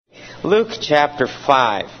Luke chapter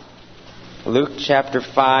 5. Luke chapter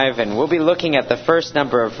 5, and we'll be looking at the first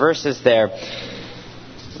number of verses there.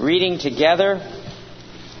 Reading together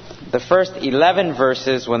the first 11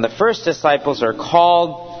 verses when the first disciples are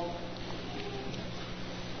called.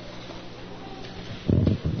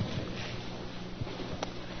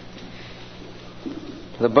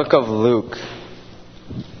 The book of Luke.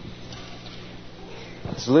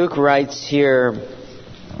 As Luke writes here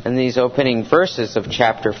in these opening verses of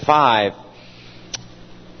chapter 5,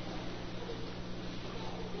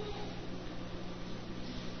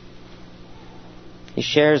 he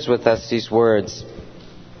shares with us these words.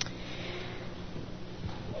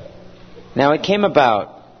 Now it came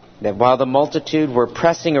about that while the multitude were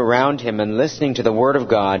pressing around him and listening to the word of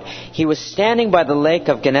God, he was standing by the lake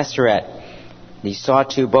of Gennesaret. He saw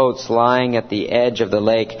two boats lying at the edge of the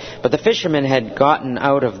lake, but the fishermen had gotten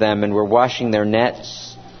out of them and were washing their nets.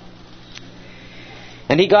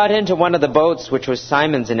 And he got into one of the boats, which was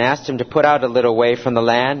Simon's, and asked him to put out a little way from the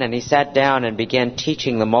land. And he sat down and began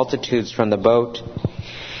teaching the multitudes from the boat.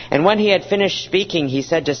 And when he had finished speaking, he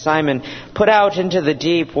said to Simon, "Put out into the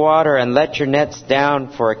deep water and let your nets down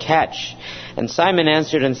for a catch." And Simon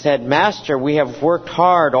answered and said, "Master, we have worked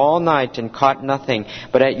hard all night and caught nothing,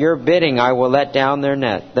 but at your bidding I will let down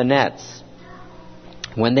the nets."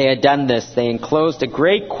 When they had done this, they enclosed a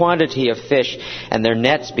great quantity of fish, and their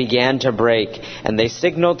nets began to break. And they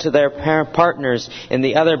signaled to their partners in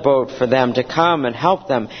the other boat for them to come and help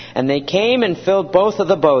them. And they came and filled both of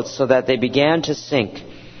the boats so that they began to sink.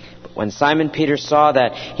 But when Simon Peter saw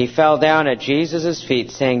that, he fell down at Jesus'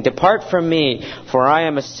 feet, saying, "Depart from me, for I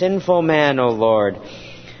am a sinful man, O Lord."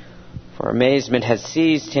 For amazement had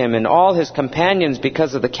seized him and all his companions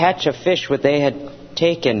because of the catch of fish which they had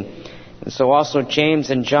taken. And so also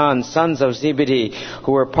James and John, sons of Zebedee,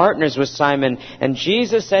 who were partners with Simon. And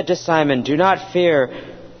Jesus said to Simon, "Do not fear.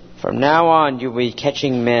 From now on you will be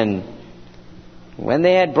catching men." When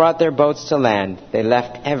they had brought their boats to land, they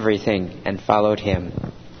left everything and followed him.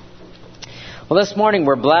 Well, this morning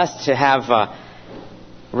we're blessed to have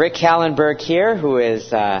Rick Kallenberg here, who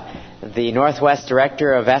is the Northwest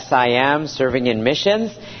Director of SIM, serving in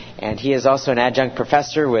missions. And he is also an adjunct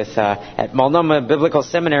professor at Multnomah Biblical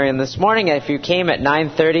Seminary. And this morning, if you came at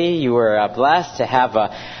 9:30, you were blessed to have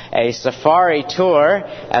a safari tour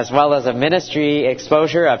as well as a ministry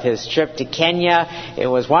exposure of his trip to Kenya. It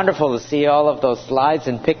was wonderful to see all of those slides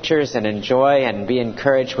and pictures and enjoy and be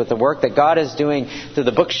encouraged with the work that God is doing through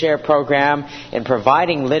the Bookshare program in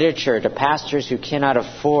providing literature to pastors who cannot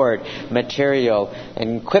afford material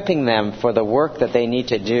and equipping them for the work that they need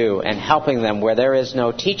to do and helping them where there is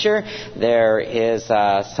no teacher. There is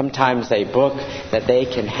sometimes a book that they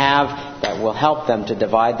can have that will help them to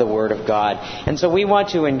divide the Word of God. And so we want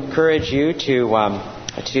to encourage you to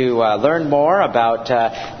learn more about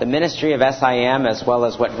the ministry of SIM as well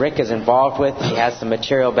as what Rick is involved with. He has some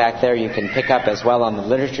material back there you can pick up as well on the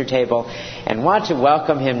literature table. And want to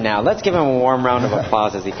welcome him now. Let's give him a warm round of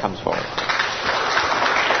applause as he comes forward.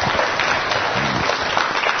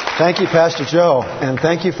 Thank you, Pastor Joe, and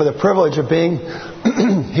thank you for the privilege of being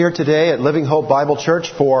here today at Living Hope Bible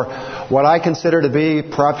Church for what I consider to be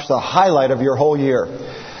perhaps the highlight of your whole year.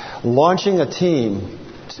 Launching a team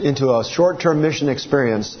into a short-term mission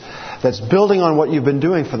experience that's building on what you've been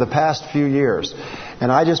doing for the past few years.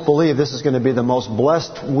 And I just believe this is going to be the most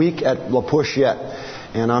blessed week at La Push yet.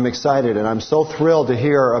 And I'm excited, and I'm so thrilled to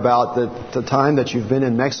hear about the time that you've been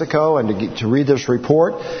in Mexico and to read this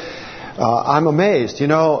report. I'm amazed. You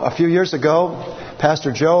know, a few years ago,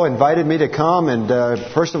 Pastor Joe invited me to come and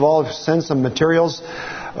first of all send some materials,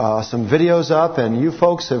 some videos up, and you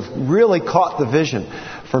folks have really caught the vision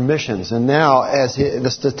for missions. And now,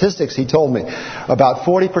 the statistics he told me, about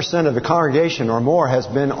 40% of the congregation or more has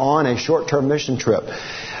been on a short-term mission trip.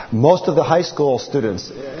 Most of the high school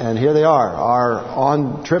students, and here they are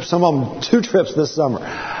on trips, some of them 2 trips this summer.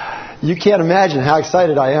 You can't imagine how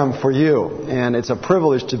excited I am for you. And it's a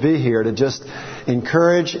privilege to be here to just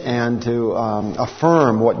encourage and to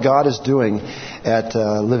affirm what God is doing at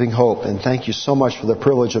Living Hope. And thank you so much for the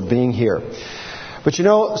privilege of being here. But you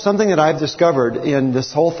know, something that I've discovered in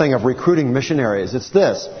this whole thing of recruiting missionaries, it's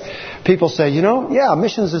this. People say, yeah,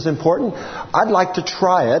 missions is important. I'd like to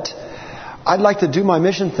try it. I'd like to do my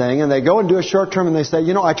mission thing. And they go and do a short term and they say,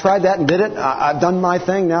 I tried that and did it. I've done my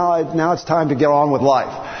thing. Now it's time to get on with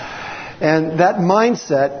life. And that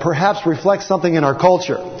mindset perhaps reflects something in our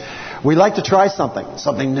culture. We like to try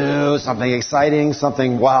something new, something exciting,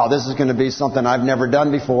 something, wow, this is going to be something I've never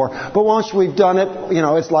done before. But once we've done it,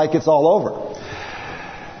 it's like it's all over.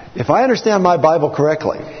 If I understand my Bible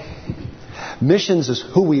correctly, missions is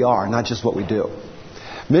who we are, not just what we do.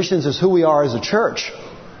 Missions is who we are as a church.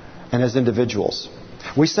 and as individuals.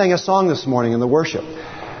 We sang a song this morning in the worship.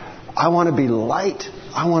 I want to be light.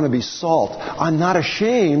 I want to be salt. I'm not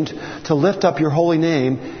ashamed to lift up your holy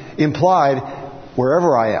name, implied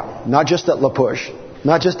wherever I am. Not just at La Push,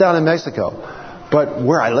 not just down in Mexico, but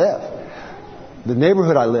where I live, the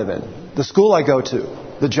neighborhood I live in, the school I go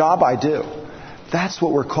to, the job I do. That's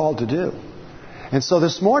what we're called to do. And so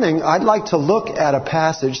this morning, I'd like to look at a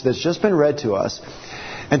passage that's just been read to us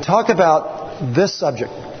and talk about this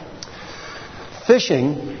subject.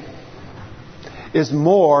 Fishing is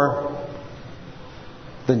more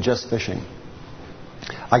than just fishing.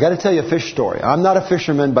 I got to tell you a fish story. I'm not a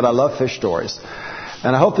fisherman, but I love fish stories.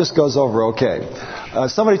 And I hope this goes over okay.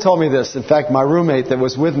 Somebody told me this. In fact, my roommate that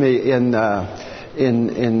was with me in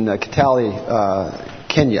Kitale,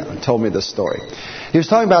 Kenya, told me this story. He was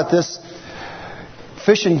talking about this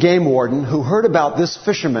fish and game warden who heard about this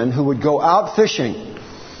fisherman who would go out fishing.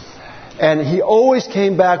 And he always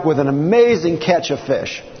came back with an amazing catch of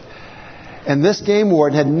fish. And this game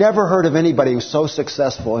warden had never heard of anybody who was so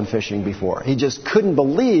successful in fishing before. He just couldn't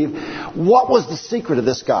believe what was the secret of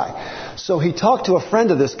this guy. So he talked to a friend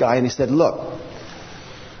of this guy and he said, look,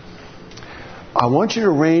 I want you to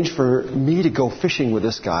arrange for me to go fishing with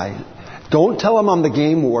this guy. Don't tell him I'm the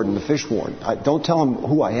game warden, the fish warden. Don't tell him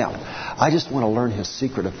who I am. I just want to learn his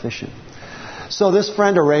secret of fishing. So this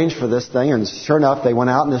friend arranged for this thing, and sure enough, they went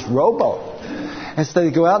out in this rowboat. And so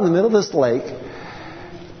they go out in the middle of this lake,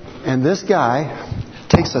 and this guy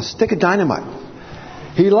takes a stick of dynamite.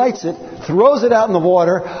 He lights it, throws it out in the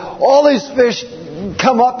water. All these fish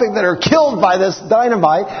come up that are killed by this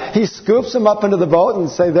dynamite. He scoops them up into the boat and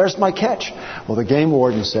say, there's my catch. Well, the game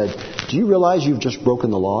warden said, do you realize you've just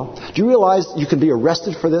broken the law? Do you realize you can be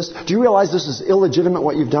arrested for this? Do you realize this is illegitimate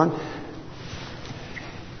what you've done?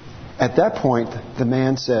 At that point, the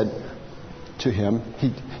man said to him,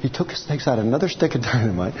 he takes out another stick of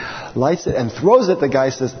dynamite, lights it, and throws it. The guy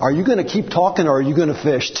says, are you going to keep talking or are you going to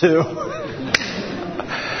fish too?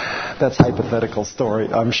 That's a hypothetical story,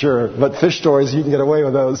 I'm sure. But fish stories, you can get away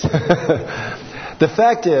with those. The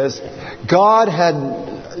fact is,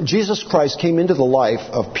 Jesus Christ came into the life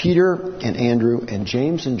of Peter and Andrew and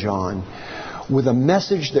James and John with a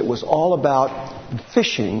message that was all about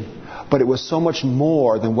fishing, but it was so much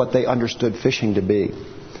more than what they understood fishing to be.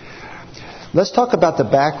 Let's talk about the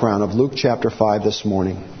background of Luke chapter 5 this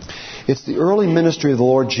morning. It's the early ministry of the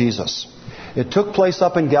Lord Jesus. It took place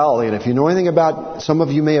up in Galilee, and if you know anything about, some of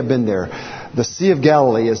you may have been there, the Sea of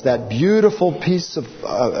Galilee is that beautiful piece of,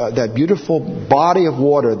 that beautiful body of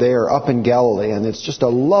water there up in Galilee, and it's just a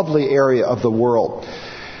lovely area of the world.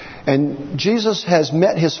 And Jesus has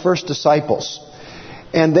met his first disciples,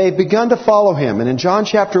 and they've begun to follow him. And in John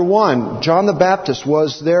chapter 1, John the Baptist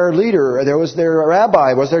was their leader, there was their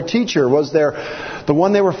rabbi, was their teacher, was the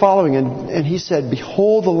one they were following. And he said,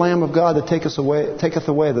 behold the Lamb of God that taketh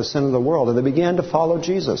away the sin of the world. And they began to follow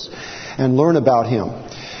Jesus and learn about him.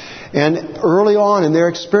 And early on in their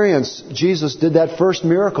experience, Jesus did that first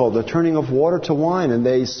miracle, the turning of water to wine, and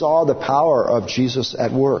they saw the power of Jesus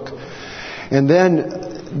at work. And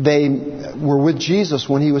then they were with Jesus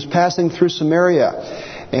when he was passing through Samaria,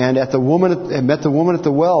 and met the woman at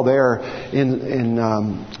the well there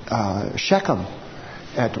in Shechem,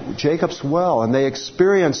 at Jacob's well, and they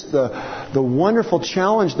experienced the wonderful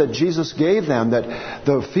challenge that Jesus gave them, that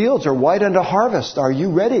the fields are white unto harvest. Are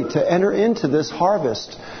you ready to enter into this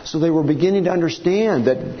harvest? So they were beginning to understand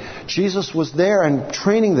that Jesus was there and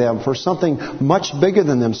training them for something much bigger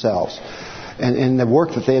than themselves and in the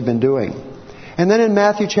work that they had been doing. And then in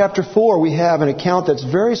Matthew chapter 4, we have an account that's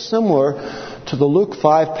very similar to the Luke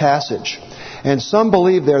 5 passage. And some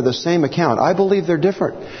believe they're the same account. I believe they're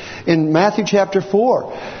different. In Matthew chapter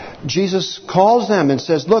 4, Jesus calls them and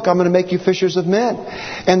says, look, I'm going to make you fishers of men.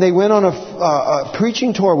 And they went on a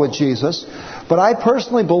preaching tour with Jesus. But I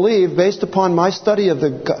personally believe, based upon my study of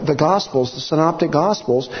the Gospels, the Synoptic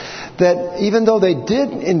Gospels, that even though they did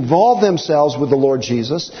involve themselves with the Lord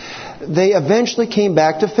Jesus, they eventually came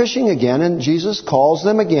back to fishing again, and Jesus calls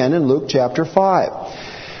them again in Luke chapter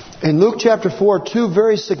 5. In Luke chapter 4, two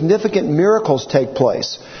very significant miracles take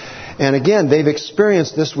place. And again, they've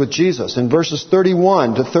experienced this with Jesus. In verses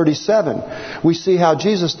 31 to 37, we see how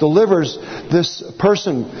Jesus delivers this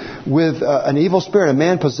person with an evil spirit, a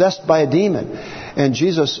man possessed by a demon. And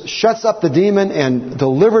Jesus shuts up the demon and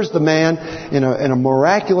delivers the man in a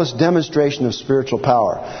miraculous demonstration of spiritual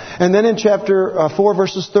power. And then in chapter 4,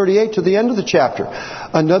 verses 38 to the end of the chapter,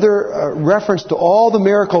 another reference to all the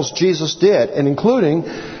miracles Jesus did, and including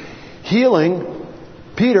healing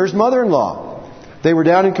Peter's mother-in-law. They were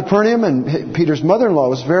down in Capernaum, and Peter's mother-in-law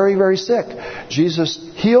was very, very sick. Jesus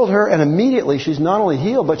healed her, and immediately she's not only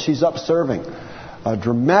healed, but she's up serving a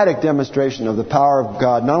dramatic demonstration of the power of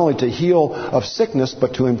God, not only to heal of sickness,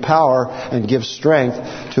 but to empower and give strength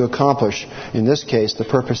to accomplish, in this case, the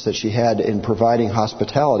purpose that she had in providing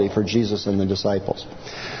hospitality for Jesus and the disciples.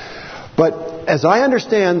 But as I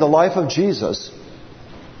understand the life of Jesus,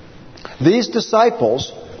 these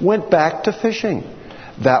disciples went back to fishing.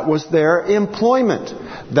 That was their employment.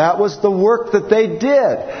 That was the work that they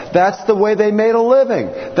did. That's the way they made a living.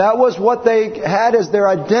 That was what they had as their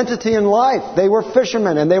identity in life. They were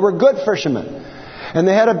fishermen, and they were good fishermen. And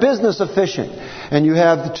they had a business of fishing. And you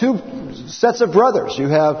have the two sets of brothers. You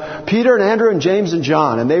have Peter and Andrew and James and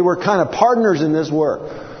John. And they were kind of partners in this work.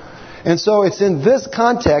 And so it's in this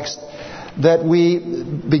context that we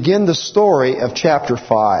begin the story of chapter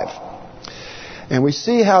 5. And we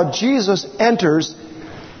see how Jesus enters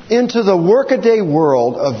into the workaday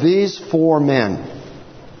world of these four men.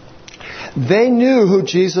 They knew who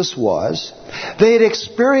Jesus was. They had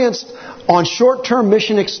experienced on short-term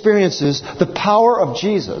mission experiences the power of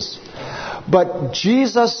Jesus. But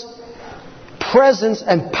Jesus' presence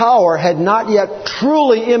and power had not yet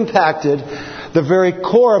truly impacted the very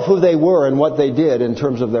core of who they were and what they did in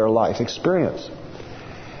terms of their life experience.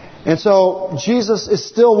 And so Jesus is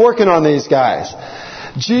still working on these guys.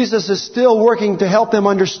 Jesus is still working to help them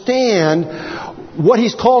understand what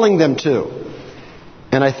He's calling them to.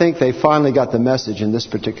 And I think they finally got the message in this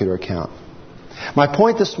particular account. My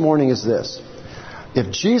point this morning is this.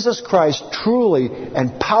 If Jesus Christ truly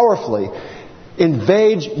and powerfully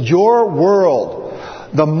invades your world,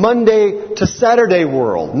 the Monday to Saturday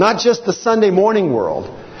world, not just the Sunday morning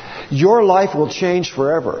world, your life will change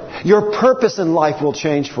forever. Your purpose in life will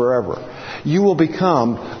change forever. You will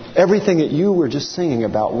become everything that you were just singing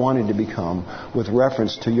about wanting to become with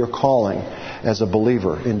reference to your calling as a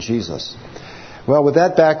believer in Jesus. Well, with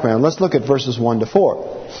that background, let's look at verses 1 to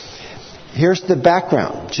 4. Here's the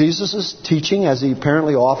background. Jesus is teaching, as He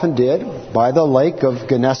apparently often did, by the lake of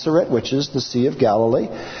Gennesaret, which is the Sea of Galilee.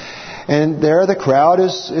 And there the crowd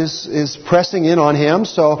is pressing in on Him.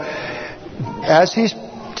 So as He's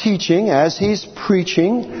teaching, as He's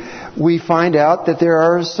preaching, we find out that there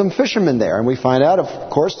are some fishermen there. And we find out, of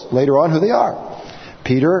course, later on who they are.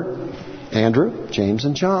 Peter, Andrew, James,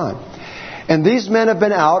 and John. And these men have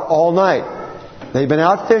been out all night. They've been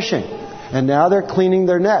out fishing. And now they're cleaning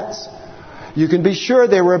their nets. You can be sure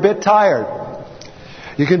they were a bit tired.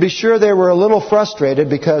 You can be sure they were a little frustrated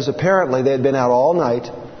because apparently they had been out all night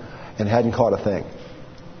and hadn't caught a thing.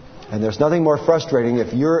 And there's nothing more frustrating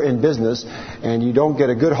if you're in business and you don't get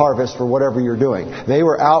a good harvest for whatever you're doing. They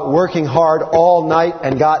were out working hard all night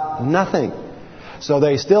and got nothing. So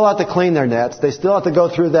they still have to clean their nets. They still have to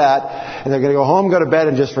go through that. And they're going to go home, go to bed,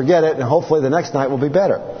 and just forget it. And hopefully the next night will be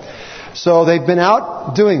better. So they've been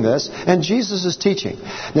out doing this, and Jesus is teaching.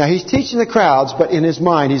 Now, He's teaching the crowds, but in His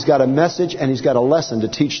mind, He's got a message and He's got a lesson to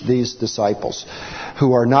teach these disciples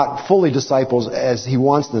who are not fully disciples as He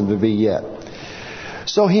wants them to be yet.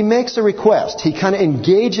 So He makes a request. He kind of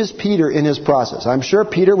engages Peter in His process. I'm sure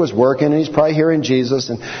Peter was working, and he's probably hearing Jesus,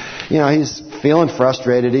 and he's feeling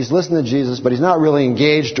frustrated. He's listening to Jesus, but he's not really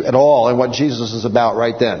engaged at all in what Jesus is about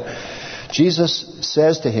right then. Jesus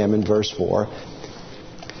says to him in verse 4,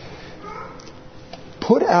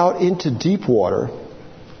 "Put out into deep water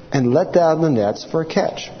and let down the nets for a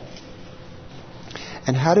catch."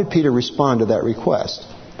 And how did Peter respond to that request?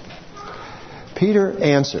 Peter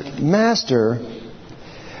answered, "Master,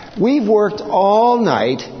 we've worked all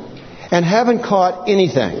night and haven't caught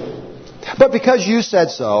anything. But because you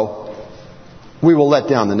said so, we will let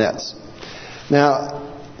down the nets." Now,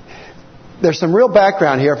 there's some real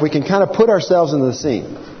background here if we can kind of put ourselves into the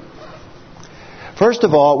scene. First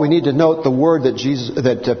of all, we need to note the word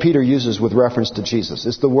that Peter uses with reference to Jesus.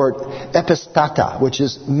 It's the word epistata, which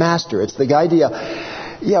is master. It's the idea,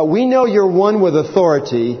 we know you're one with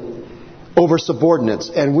authority over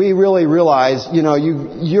subordinates, and we really realize,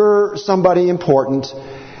 you're somebody important,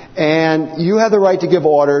 and you have the right to give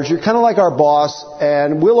orders. You're kind of like our boss,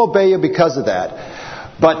 and we'll obey you because of that.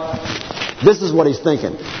 But this is what he's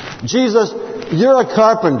thinking. Jesus, you're a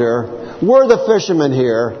carpenter. We're the fishermen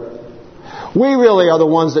here. We really are the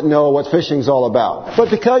ones that know what fishing's all about. But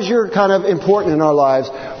because you're kind of important in our lives,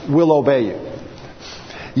 we'll obey you.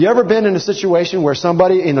 You ever been in a situation where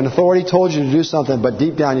somebody in an authority told you to do something, but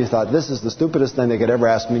deep down you thought, this is the stupidest thing they could ever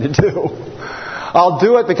ask me to do? I'll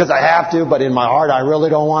do it because I have to, but in my heart I really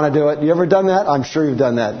don't want to do it. You ever done that? I'm sure you've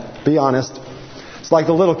done that. Be honest. It's like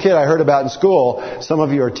the little kid I heard about in school. Some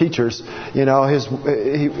of you are teachers. He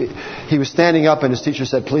was standing up and his teacher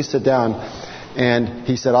said, "Please sit down." And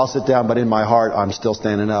he said, "I'll sit down, but in my heart, I'm still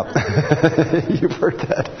standing up." You've heard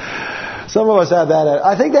that. Some of us have that.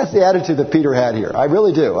 I think that's the attitude that Peter had here. I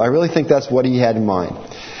really do. I really think that's what he had in mind.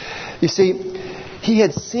 You see, he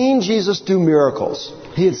had seen Jesus do miracles.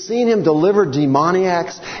 He had seen him deliver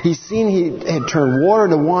demoniacs. He had turned water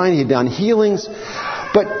into wine. He had done healings.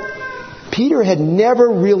 But Peter had never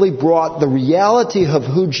really brought the reality of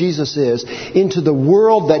who Jesus is into the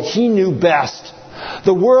world that he knew best.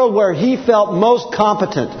 The world where he felt most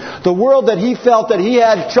competent. The world that he felt that he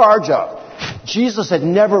had charge of. Jesus had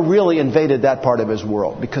never really invaded that part of his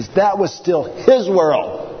world because that was still his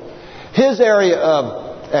world. His area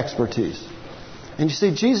of expertise. And you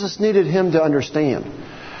see, Jesus needed him to understand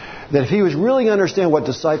that if he was really going to understand what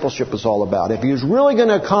discipleship was all about, if he was really going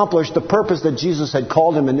to accomplish the purpose that Jesus had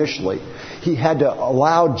called him initially, he had to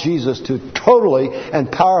allow Jesus to totally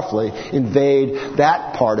and powerfully invade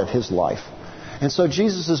that part of his life. And so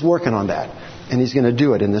Jesus is working on that, and he's going to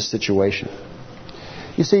do it in this situation.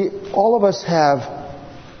 You see, all of us have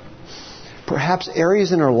perhaps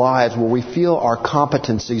areas in our lives where we feel our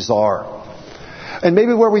competencies are. And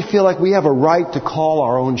maybe where we feel like we have a right to call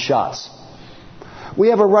our own shots. We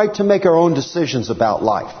have a right to make our own decisions about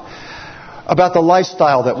life, about the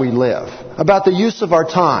lifestyle that we live, about the use of our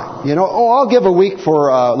time. I'll give a week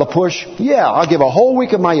for La Push. Yeah, I'll give a whole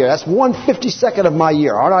week of my year. That's 1/52nd of my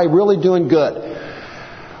year. Aren't I really doing good?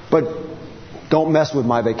 But don't mess with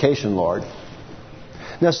my vacation, Lord.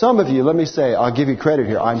 Now, some of you, let me say, I'll give you credit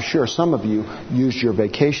here. I'm sure some of you used your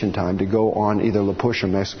vacation time to go on either La Push or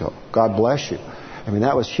Mexico. God bless you. I mean,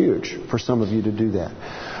 that was huge for some of you to do that.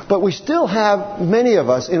 But we still have, many of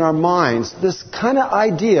us, in our minds, this kind of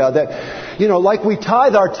idea that, like we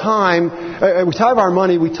tithe our time, we tithe our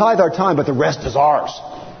money, we tithe our time, but the rest is ours.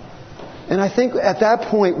 And I think at that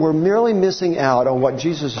point, we're merely missing out on what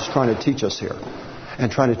Jesus is trying to teach us here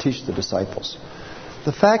and trying to teach the disciples.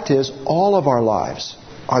 The fact is, all of our lives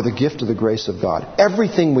are the gift of the grace of God.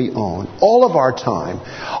 Everything we own, all of our time.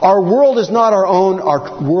 Our world is not our own.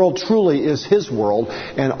 Our world truly is His world.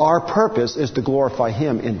 And our purpose is to glorify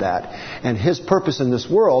Him in that. And His purpose in this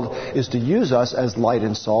world is to use us as light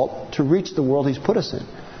and salt to reach the world He's put us in.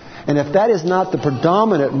 And if that is not the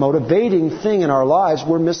predominant motivating thing in our lives,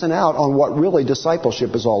 we're missing out on what really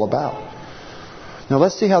discipleship is all about. Now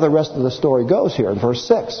let's see how the rest of the story goes here in verse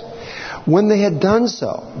 6. When they had done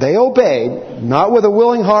so, they obeyed, not with a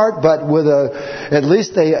willing heart, but at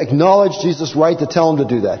least they acknowledged Jesus' right to tell them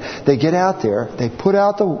to do that. They get out there, they put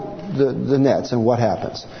out the nets, and what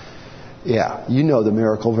happens? Yeah, you know the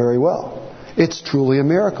miracle very well. It's truly a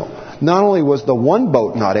miracle. Not only was the one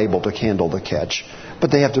boat not able to handle the catch,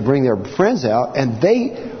 but they have to bring their friends out, and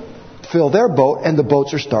they fill their boat, and the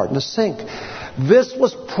boats are starting to sink. This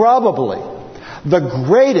was probably the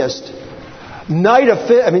greatest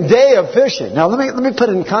day of fishing. Now, let me put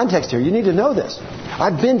it in context here. You need to know this.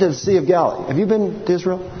 I've been to the Sea of Galilee. Have you been to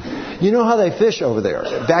Israel? You know how they fish over there.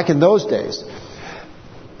 Back in those days,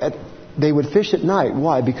 they would fish at night.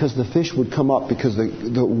 Why? Because the fish would come up, because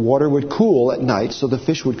the water would cool at night, so the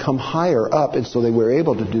fish would come higher up, and so they were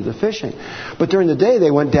able to do the fishing. But during the day,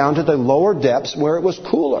 they went down to the lower depths where it was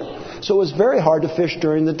cooler. So it was very hard to fish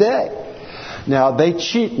during the day. Now, they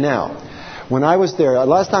cheat now. When I was there,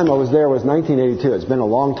 last time I was there was 1982. It's been a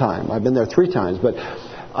long time. I've been there 3 times. But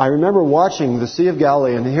I remember watching the Sea of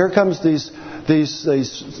Galilee, and here comes these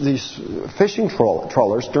fishing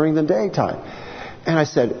trawlers during the daytime. And I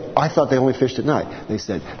said, I thought they only fished at night. They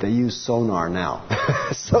said, they use sonar now.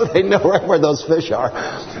 So they know right where those fish are.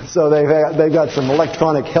 So they've got some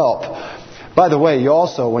electronic help. By the way, you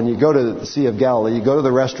also, when you go to the Sea of Galilee, you go to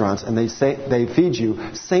the restaurants and they feed you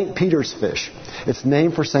St. Peter's fish. It's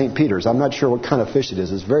named for St. Peter's. I'm not sure what kind of fish it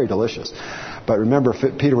is. It's very delicious. But remember,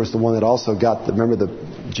 Peter was the one that also got,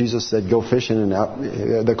 Jesus said, go fishing, and out,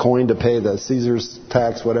 the coin to pay the Caesar's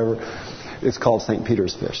tax, whatever. It's called St.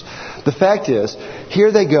 Peter's fish. The fact is,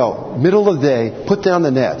 here they go, middle of the day, put down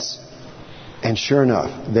the nets. And sure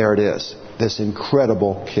enough, there it is, this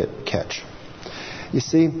incredible catch. You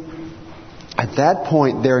see, at that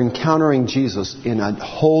point, they're encountering Jesus in a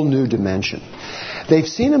whole new dimension. They've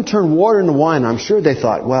seen Him turn water into wine. I'm sure they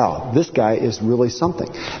thought, wow, this guy is really something.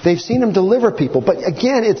 They've seen Him deliver people. But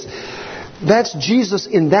again, that's Jesus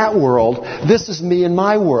in that world. This is me in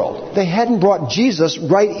my world. They hadn't brought Jesus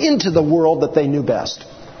right into the world that they knew best.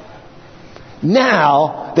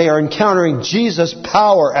 Now they are encountering Jesus'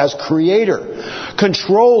 power as creator,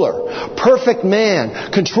 controller, perfect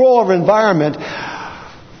man, control of environment,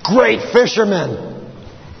 great fisherman.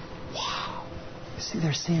 Wow. See,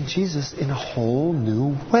 they're seeing Jesus in a whole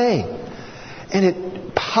new way. And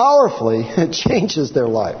it powerfully changes their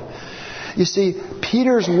life. You see,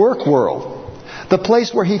 Peter's work world, the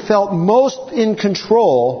place where he felt most in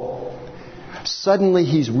control, suddenly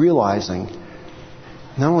he's realizing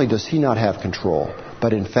not only does he not have control,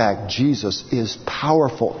 but in fact Jesus is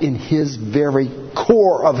powerful in his very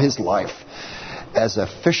core of his life as a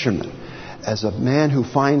fisherman, as a man who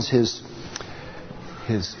finds his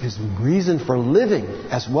reason for living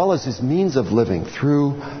as well as his means of living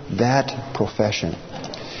through that profession.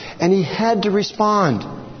 And he had to respond.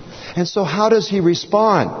 And so how does he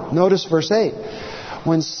respond? Notice verse 8.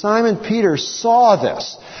 When Simon Peter saw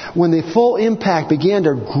this, when the full impact began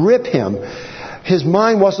to grip him, his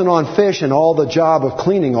mind wasn't on fish and all the job of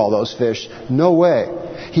cleaning all those fish. No way.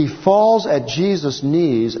 He falls at Jesus'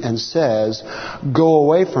 knees and says, "Go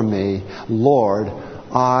away from me, Lord,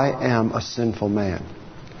 I am a sinful man."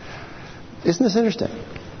 Isn't this interesting?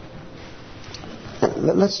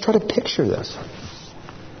 Let's try to picture this.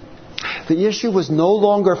 The issue was no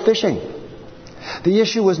longer fishing. The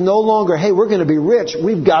issue was no longer, hey, we're going to be rich.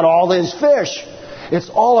 We've got all these fish. It's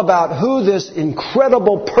all about who this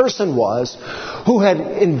incredible person was who had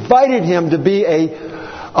invited him to be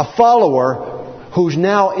a follower who's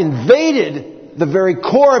now invaded the very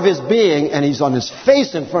core of his being, and he's on his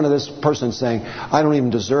face in front of this person saying, I don't even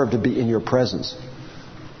deserve to be in your presence.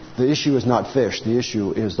 The issue is not fish. The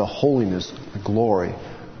issue is the holiness, the glory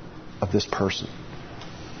of this person.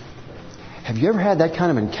 Have you ever had that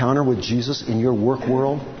kind of encounter with Jesus in your work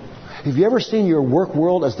world? Have you ever seen your work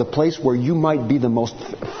world as the place where you might be the most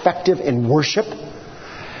effective in worship?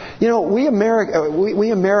 You know, we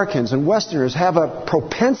Americans and Westerners have a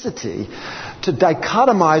propensity to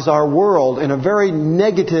dichotomize our world in a very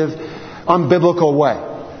negative, unbiblical way.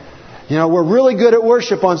 You know, we're really good at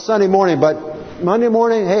worship on Sunday morning, but Monday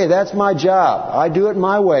morning, hey, that's my job. I do it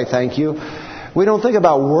my way, thank you. We don't think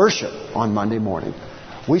about worship on Monday morning.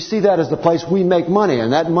 We see that as the place we make money,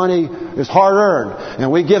 and that money is hard-earned.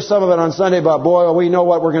 And we give some of it on Sunday, but boy, we know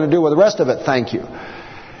what we're going to do with the rest of it, thank you.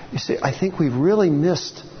 You see, I think we've really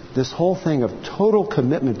missed this whole thing of total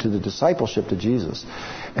commitment to the discipleship to Jesus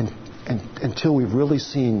and until we've really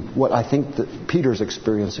seen what I think that Peter's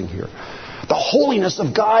experiencing here. The holiness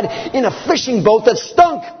of God in a fishing boat that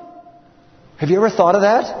stunk. Have you ever thought of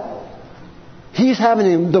that? He's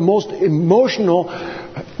having the most emotional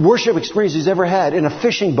worship experience he's ever had in a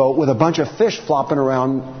fishing boat with a bunch of fish flopping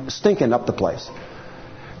around, stinking up the place.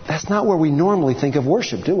 That's not where we normally think of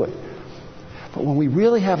worship, do we? But when we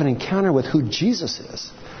really have an encounter with who Jesus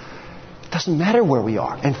is, it doesn't matter where we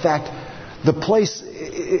are. In fact, the place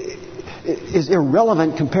is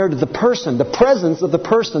irrelevant compared to the person, the presence of the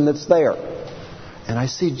person that's there. And I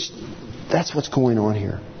see that's what's going on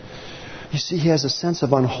here. You see, he has a sense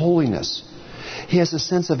of unholiness. He has a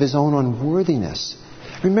sense of his own unworthiness.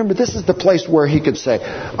 Remember, this is the place where he could say,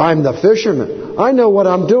 I'm the fisherman. I know what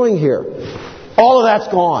I'm doing here. All of that's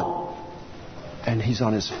gone. And he's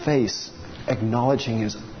on his face acknowledging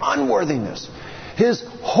his unworthiness, his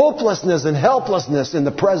hopelessness and helplessness in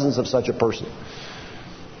the presence of such a person.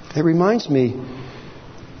 It reminds me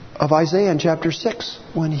of Isaiah in chapter 6,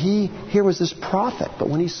 when here was this prophet, but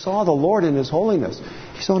when he saw the Lord in his holiness,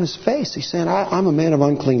 he's on his face. He's saying, I'm a man of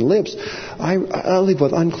unclean lips. I live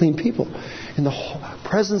with unclean people. In the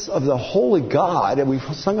presence of the holy God, and we've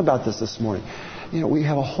sung about this morning, you know, we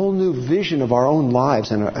have a whole new vision of our own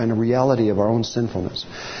lives and a reality of our own sinfulness.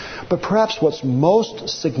 But perhaps what's most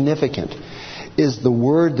significant is the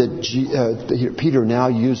word that Peter now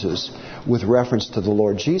uses with reference to the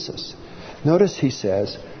Lord Jesus. Notice he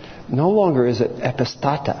says, no longer is it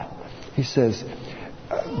epistata. He says,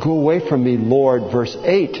 go away from me, Lord, verse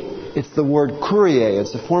 8. It's the word kurie.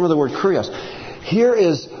 It's the form of the word kurios. Here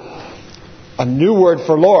is a new word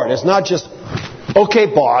for Lord. It's not just, okay,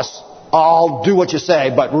 boss, I'll do what you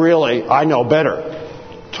say, but really, I know better.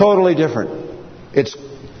 Totally different. It's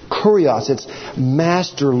kurios. It's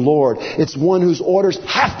Master Lord. It's one whose orders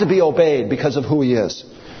have to be obeyed because of who he is.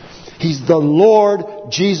 He's the Lord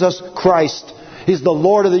Jesus Christ. He's the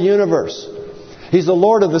Lord of the universe. He's the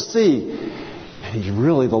Lord of the sea. And he's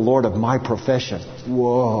really the Lord of my profession.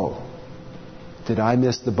 Whoa. Did I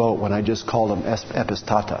miss the boat when I just called him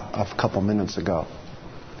epistata a couple minutes ago?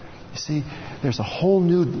 You see, there's a whole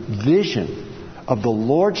new vision of the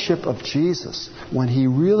lordship of Jesus when he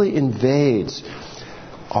really invades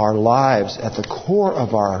our lives at the core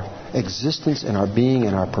of our existence and our being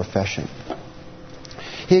and our profession.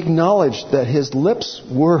 He acknowledged that his lips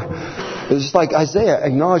were, just like Isaiah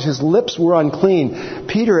acknowledged his lips were unclean.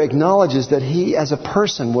 Peter acknowledges that he as a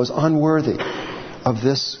person was unworthy of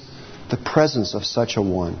the presence of such a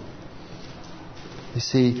one. You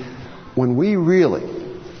see, when we really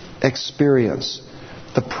experience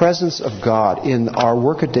the presence of God in our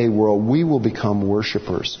workaday world, we will become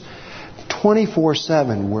worshipers.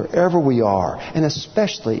 24/7, wherever we are, and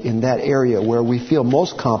especially in that area where we feel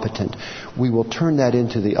most competent, we will turn that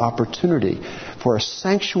into the opportunity for a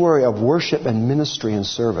sanctuary of worship and ministry and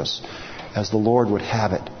service as the Lord would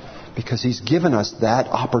have it, because He's given us that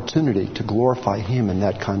opportunity to glorify Him in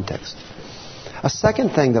that context. A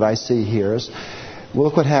second thing that I see here is, well,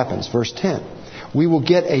 look what happens. Verse 10. We will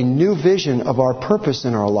get a new vision of our purpose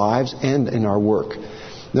in our lives and in our work.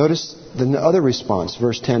 Notice the other response,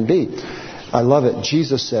 verse 10b. I love it.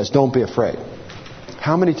 Jesus says, don't be afraid.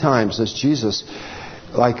 How many times does Jesus,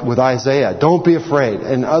 like with Isaiah, don't be afraid?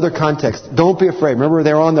 In other contexts, don't be afraid. Remember,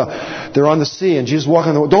 they're on the sea and Jesus walking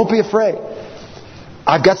on the water. Don't be afraid.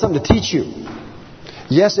 I've got something to teach you.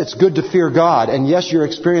 Yes, it's good to fear God, and yes, you're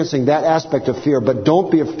experiencing that aspect of fear, but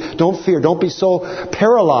don't fear. Don't be so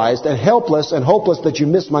paralyzed and helpless and hopeless that you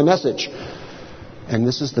miss my message. And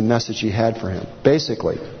this is the message He had for him.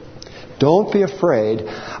 Basically, don't be afraid.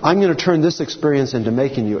 I'm going to turn this experience into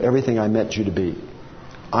making you everything I meant you to be.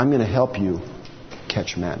 I'm going to help you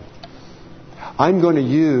catch men. I'm going to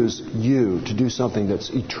use you to do something that's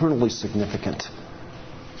eternally significant.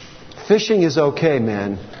 Fishing is okay,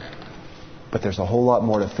 man. But there's a whole lot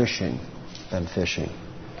more to fishing than fishing.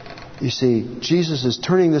 You see, Jesus is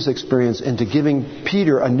turning this experience into giving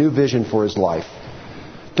Peter a new vision for his life.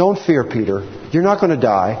 Don't fear, Peter. You're not going to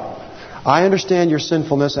die. I understand your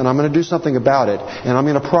sinfulness, and I'm going to do something about it. And I'm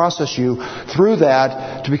going to process you through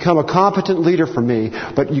that to become a competent leader for me.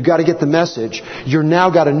 But you've got to get the message. You've now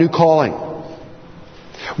got a new calling.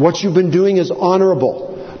 What you've been doing is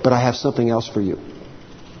honorable, but I have something else for you.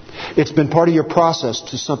 It's been part of your process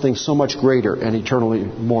to something so much greater and eternally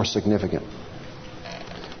more significant.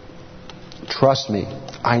 Trust me.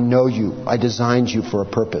 I know you. I designed you for a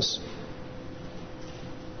purpose.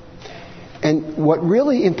 And what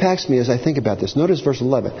really impacts me as I think about this, notice verse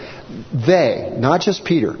 11. They, not just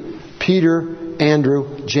Peter,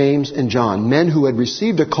 Andrew, James, and John, men who had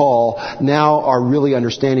received a call, now are really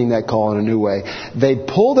understanding that call in a new way. They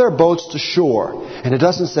pull their boats to shore. And it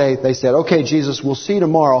doesn't say, they said, okay, Jesus, we'll see you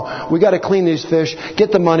tomorrow. We got to clean these fish,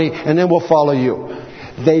 get the money, and then we'll follow you.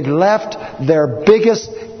 They left their biggest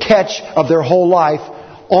catch of their whole life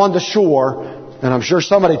on the shore, and I'm sure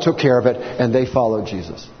somebody took care of it, and they followed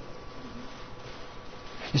Jesus.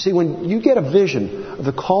 You see, when you get a vision of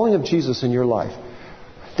the calling of Jesus in your life,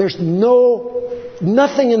 there's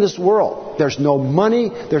nothing in this world. There's no money.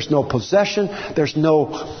 There's no possession. There's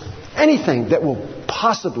no anything that will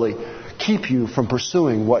possibly keep you from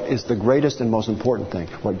pursuing what is the greatest and most important thing,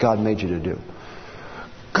 what God made you to do.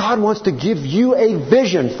 God wants to give you a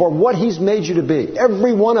vision for what He's made you to be.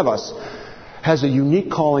 Every one of us has a unique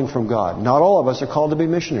calling from God. Not all of us are called to be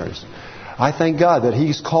missionaries. I thank God that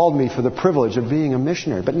He's called me for the privilege of being a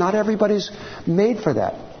missionary. But not everybody's made for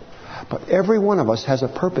that. But every one of us has a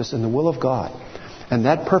purpose in the will of God. And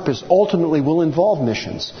that purpose ultimately will involve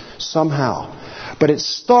missions somehow. But it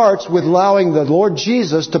starts with allowing the Lord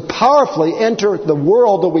Jesus to powerfully enter the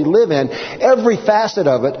world that we live in, every facet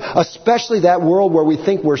of it, especially that world where we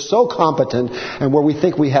think we're so competent and where we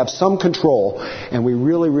think we have some control. And we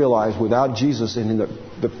really realize without Jesus in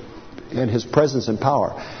His presence and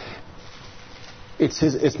power,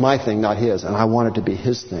 it's my thing, not His. And I want it to be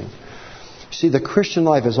His thing. See, the Christian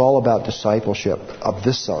life is all about discipleship of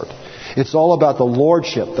this sort. It's all about the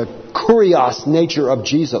lordship, the kurios nature of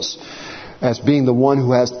Jesus as being the one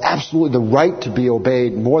who has absolutely the right to be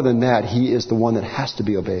obeyed. More than that, He is the one that has to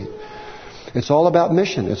be obeyed. It's all about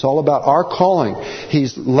mission. It's all about our calling.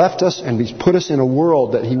 He's left us and He's put us in a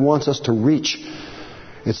world that He wants us to reach.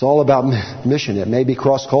 It's all about mission. It may be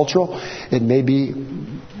cross-cultural. It may be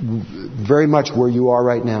very much where you are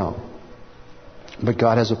right now. But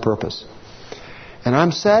God has a purpose. And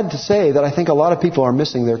I'm sad to say that I think a lot of people are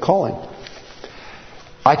missing their calling.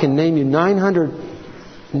 I can name you 900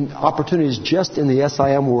 opportunities just in the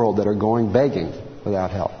SIM world that are going begging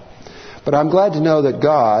without help. But I'm glad to know that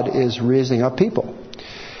God is raising up people.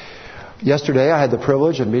 Yesterday I had the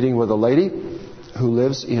privilege of meeting with a lady who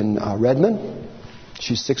lives in Redmond.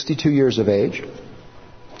 She's 62 years of age.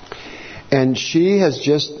 And she has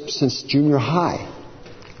just, since junior high,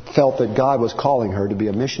 felt that God was calling her to be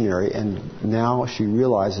a missionary, and now she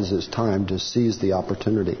realizes it's time to seize the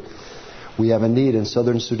opportunity. We have a need in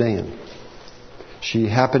southern Sudan. She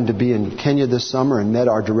happened to be in Kenya this summer and met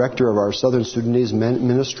our director of our Southern Sudanese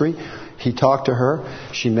ministry. He talked to her.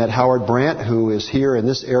 She met Howard Brandt, who is here in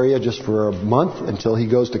this area just for a month until he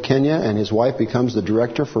goes to Kenya and his wife becomes the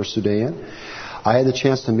director for Sudan. I had the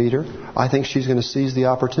chance to meet her. I think she's going to seize the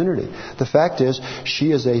opportunity. The fact is,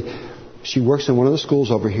 she works in one of the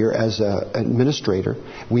schools over here as an administrator.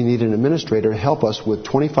 We need an administrator to help us with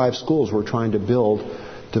 25 schools we're trying to build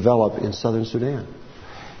develop in southern Sudan.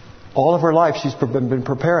 All of her life, she's been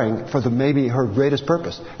preparing for maybe her greatest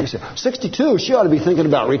purpose. You say, 62, she ought to be thinking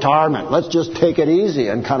about retirement. Let's just take it easy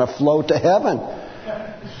and kind of float to heaven.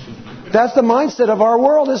 That's the mindset of our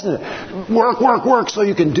world, isn't it? Work, work, work, so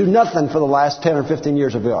you can do nothing for the last 10 or 15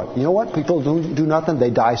 years of your life. You know what? People who do nothing, they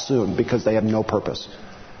die soon because they have no purpose.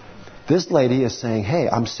 This lady is saying, hey,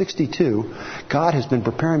 I'm 62. God has been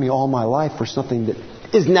preparing me all my life for something that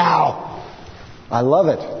is now. I love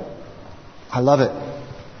it. I love it.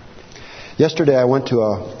 Yesterday I went to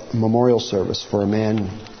a memorial service for a man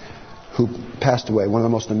who passed away. One of the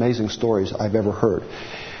most amazing stories I've ever heard.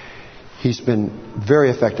 He's been very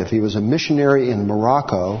effective. He was a missionary in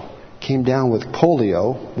Morocco, came down with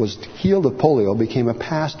polio, was healed of polio, became a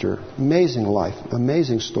pastor. Amazing life,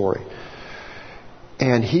 amazing story.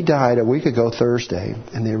 And he died a week ago Thursday,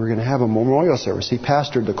 and they were going to have a memorial service. He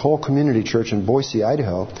pastored the Cole Community Church in Boise,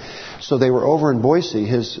 Idaho. So they were over in Boise.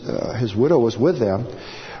 His widow was with them.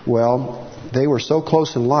 Well, they were so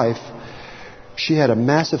close in life. She had a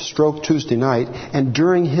massive stroke Tuesday night, and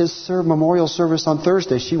during his memorial service on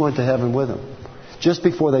Thursday, she went to heaven with him, just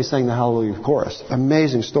before they sang the Hallelujah chorus.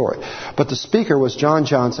 Amazing story. But the speaker was John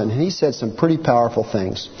Johnson, and he said some pretty powerful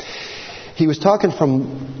things. He was talking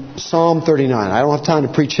from Psalm 39. I don't have time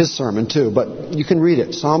to preach his sermon, too, but you can read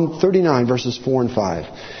it. Psalm 39, verses 4 and 5.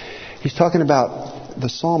 He's talking about the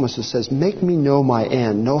psalmist that says, make me know my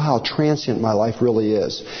end, know how transient my life really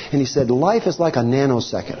is. And he said, life is like a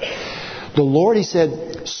nanosecond. The Lord, he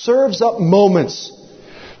said, serves up moments,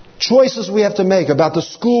 choices we have to make about the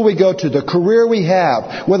school we go to, the career we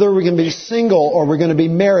have, whether we're going to be single or we're going to be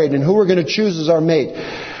married, and who we're going to choose as our mate.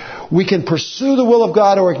 We can pursue the will of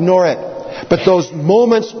God or ignore it. But those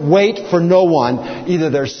moments wait for no one. Either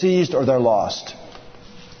they're seized or they're lost.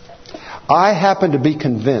 I happen to be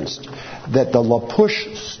convinced that the La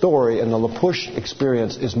Push story and the La Push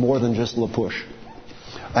experience is more than just La Push.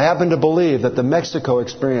 I happen to believe that the Mexico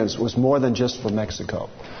experience was more than just for Mexico.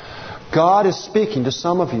 God is speaking to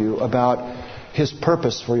some of you about His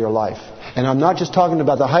purpose for your life. And I'm not just talking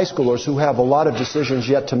about the high schoolers who have a lot of decisions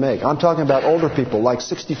yet to make. I'm talking about older people, like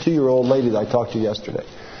 62-year-old lady that I talked to yesterday.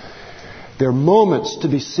 There are moments to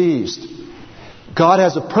be seized. God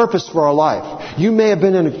has a purpose for our life. You may have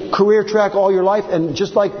been in a career track all your life, and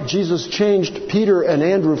just like Jesus changed Peter and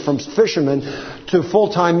Andrew from fishermen to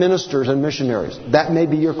full-time ministers and missionaries, that may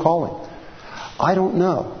be your calling. I don't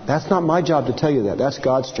know. That's not my job to tell you that. That's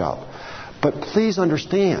God's job. But please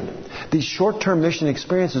understand, these short-term mission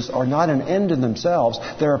experiences are not an end in themselves.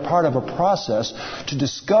 They're a part of a process to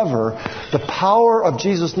discover the power of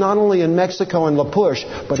Jesus not only in Mexico and La Push,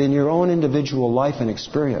 but in your own individual life and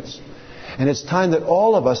experience. And it's time that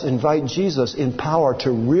all of us invite Jesus in power to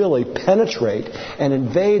really penetrate and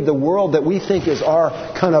invade the world that we think is our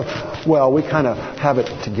kind of, well, we kind of have it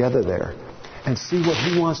together there. And see what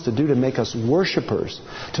He wants to do to make us worshipers,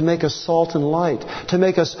 to make us salt and light, to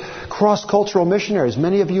make us cross-cultural missionaries.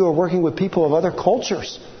 Many of you are working with people of other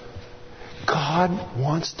cultures. God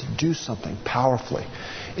wants to do something powerfully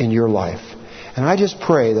in your life. And I just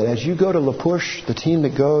pray that as you go to La Push, the team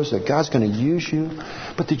that goes, that God's going to use you,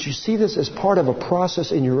 but that you see this as part of a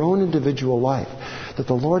process in your own individual life, that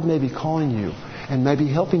the Lord may be calling you and may be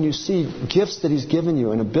helping you see gifts that He's given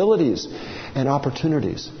you and abilities and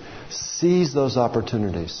opportunities. Seize those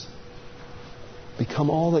opportunities. Become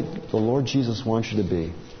all that the Lord Jesus wants you to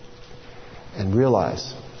be. And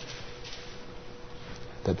realize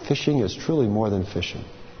that fishing is truly more than fishing.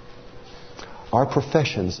 Our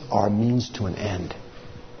professions are a means to an end.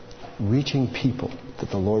 Reaching people that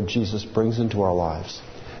the Lord Jesus brings into our lives.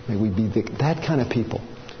 May we be that kind of people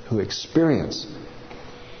who experience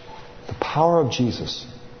the power of Jesus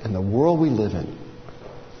in the world we live in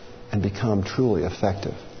and become truly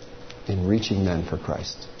effective in reaching men for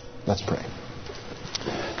Christ. Let's pray.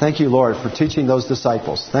 Thank you, Lord, for teaching those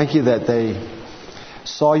disciples. Thank you that they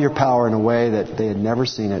saw your power in a way that they had never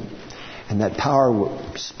seen it. And that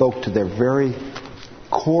power spoke to their very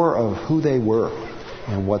core of who they were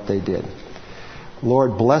and what they did.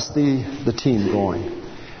 Lord, bless the team going.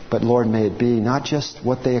 But Lord, may it be not just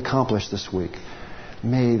what they accomplished this week.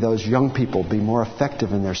 May those young people be more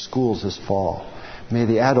effective in their schools this fall. May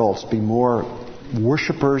the adults be more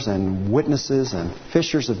worshipers and witnesses and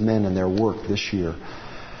fishers of men in their work this year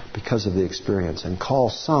because of the experience. And call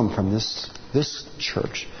some from this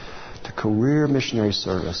church to career missionary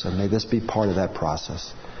service. And may this be part of that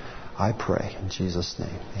process. I pray in Jesus'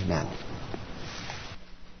 name. Amen.